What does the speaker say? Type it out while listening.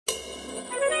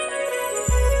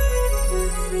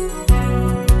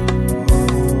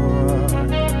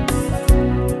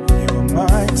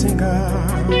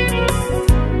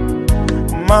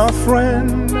My friend,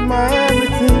 my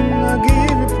everything, I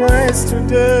give you praise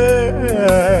today.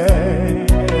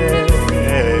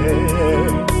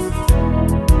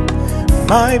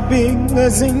 My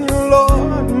biggest in you,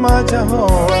 Lord, my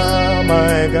Jehovah,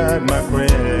 my God, my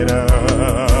Creator.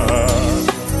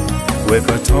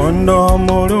 Wekatondo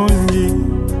mulungi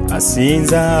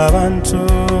asinza abantu,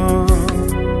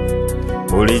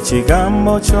 buli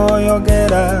kigambo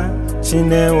kyoyogera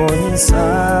kinewunyisa,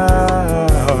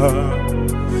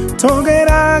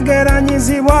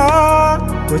 togerageranyizibwa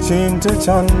ku kintu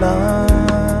kyonna,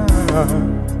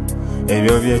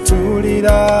 ebyo bye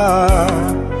tuwulira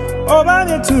oba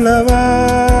bye tulaba.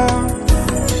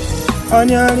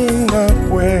 Ani alinga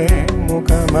ggwe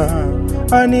Mukama,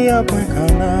 ani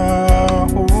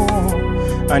akwekanaho,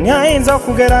 ani ayinza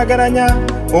okugerageranya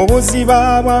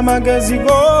obuziba bw'amagezi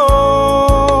go?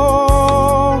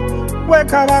 Gwe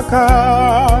Kabaka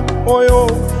oyo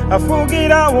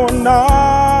afugira wonna,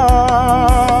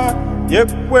 ye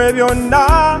ggwe byonna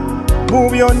mu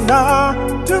byonna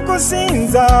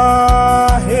tukusinza.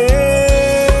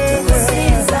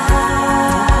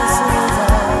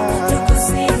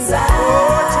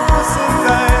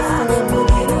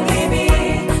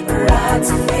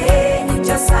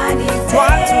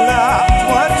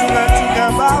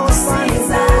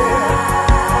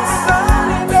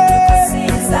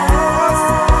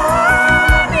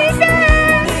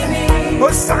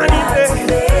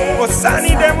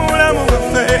 Osani de mula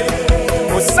mugafe,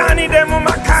 osani de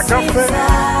mumakakafe,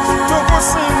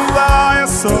 tukusinza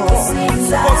yeso.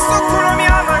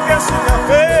 Osukurumya magesi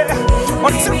gafe,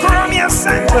 osukurumya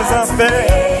sente zafe,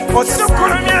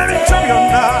 osukurumya bintu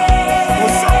byonna,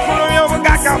 osukurumya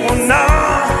obugagga bwonna.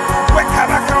 Gwe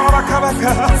Kabaka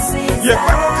w'abakabaka, ye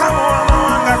gwe Mukama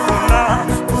w'amawanga gonna.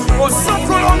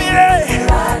 Osukurumye,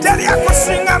 teri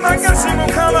akusinga magezi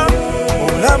Mukama.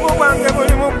 Obulamu bwange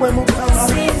buli mu ggwe Mukama,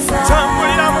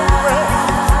 tambulira mu ggwe,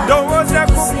 ndowooza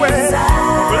ku ggwe.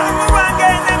 Obulamu bwange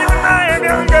n'ebyonna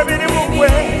ebyange biri mu ggwe.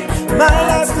 My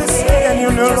life is in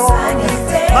you, Lord.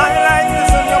 My life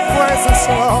is in your presence,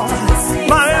 Lord.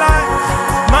 My life,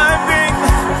 my being,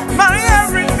 my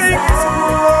everything is you,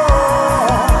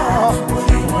 Lord.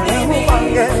 Obulamu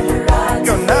bwange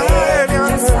byonna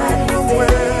ebyange biri mu ggwe.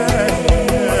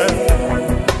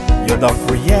 You're the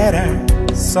creator,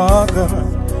 so good,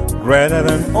 greater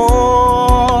than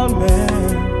all men.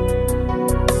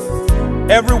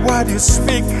 Every word you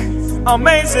speak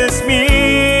amazes me.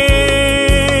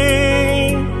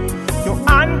 You're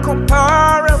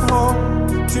incomparable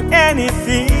to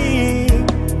anything,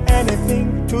 anything,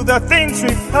 to the things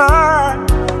we've heard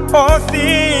or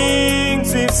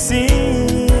things we've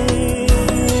seen.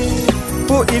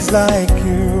 Who is like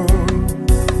you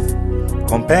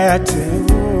compared to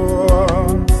you?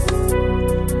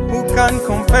 Can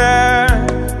compare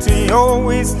to your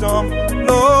wisdom,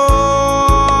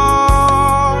 Lord.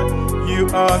 You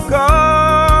are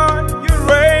God, you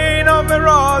reign over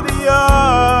all the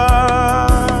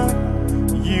earth.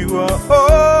 You are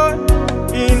all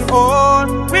in all,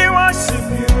 we worship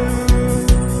you.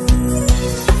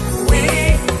 We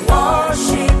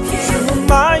worship you,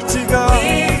 mighty God.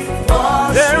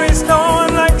 There is no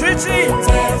one like you, Jesus.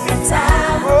 Every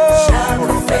time shall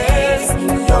confess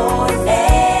your name.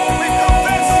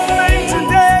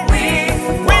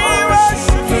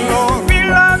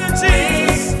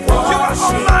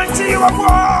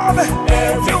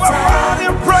 You are worthy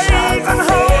of praise and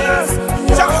holiness.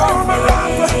 Jehovah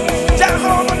Rapha,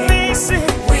 Jehovah Nisi,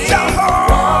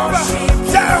 Jehovah,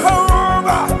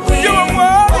 Jehovah. You are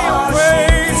worthy of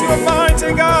praise. You are mighty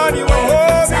God. You are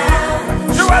worthy.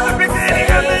 You are the beginning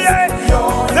and the end.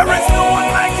 There is no one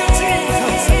like you,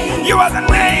 Jesus. You are the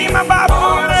name above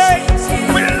all names.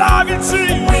 We love you, Jesus.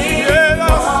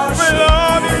 We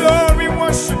love you, Lord. We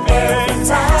worship you.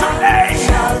 Today,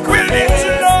 we lift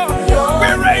you, Lord.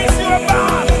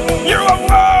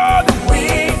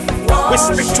 We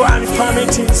speak to our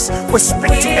infirmities. We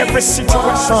speak to every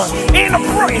situation in the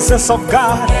presence of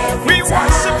God. We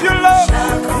worship you, Lord.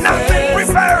 Nothing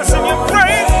prevails in your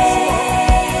praise.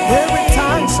 Every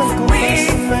time shall confess.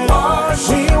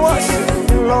 We worship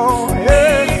you, Lord.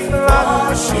 Every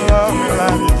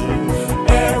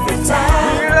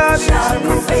time shall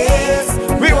confess.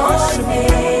 We worship you.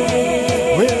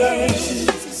 We love you,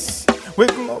 Jesus. We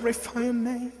glorify your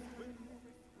name.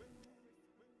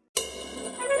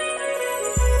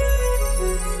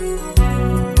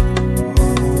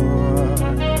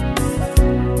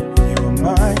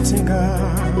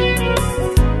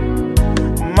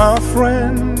 My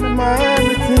friend, my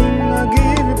everything, I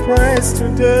give you praise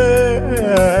today.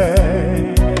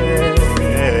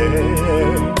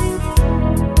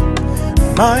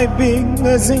 My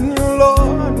biggest in you,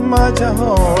 Lord, my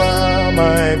Jehovah,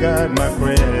 my God, my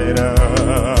Creator.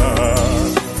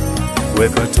 We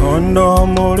Katonda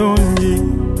omulungi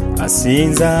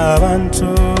asinza abantu.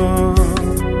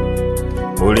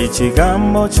 Buli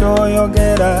kigambo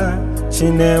ky'oyogera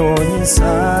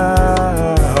kineewuunyisa.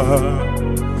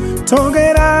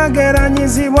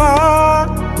 Togeraageranyizibwa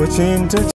ku kintu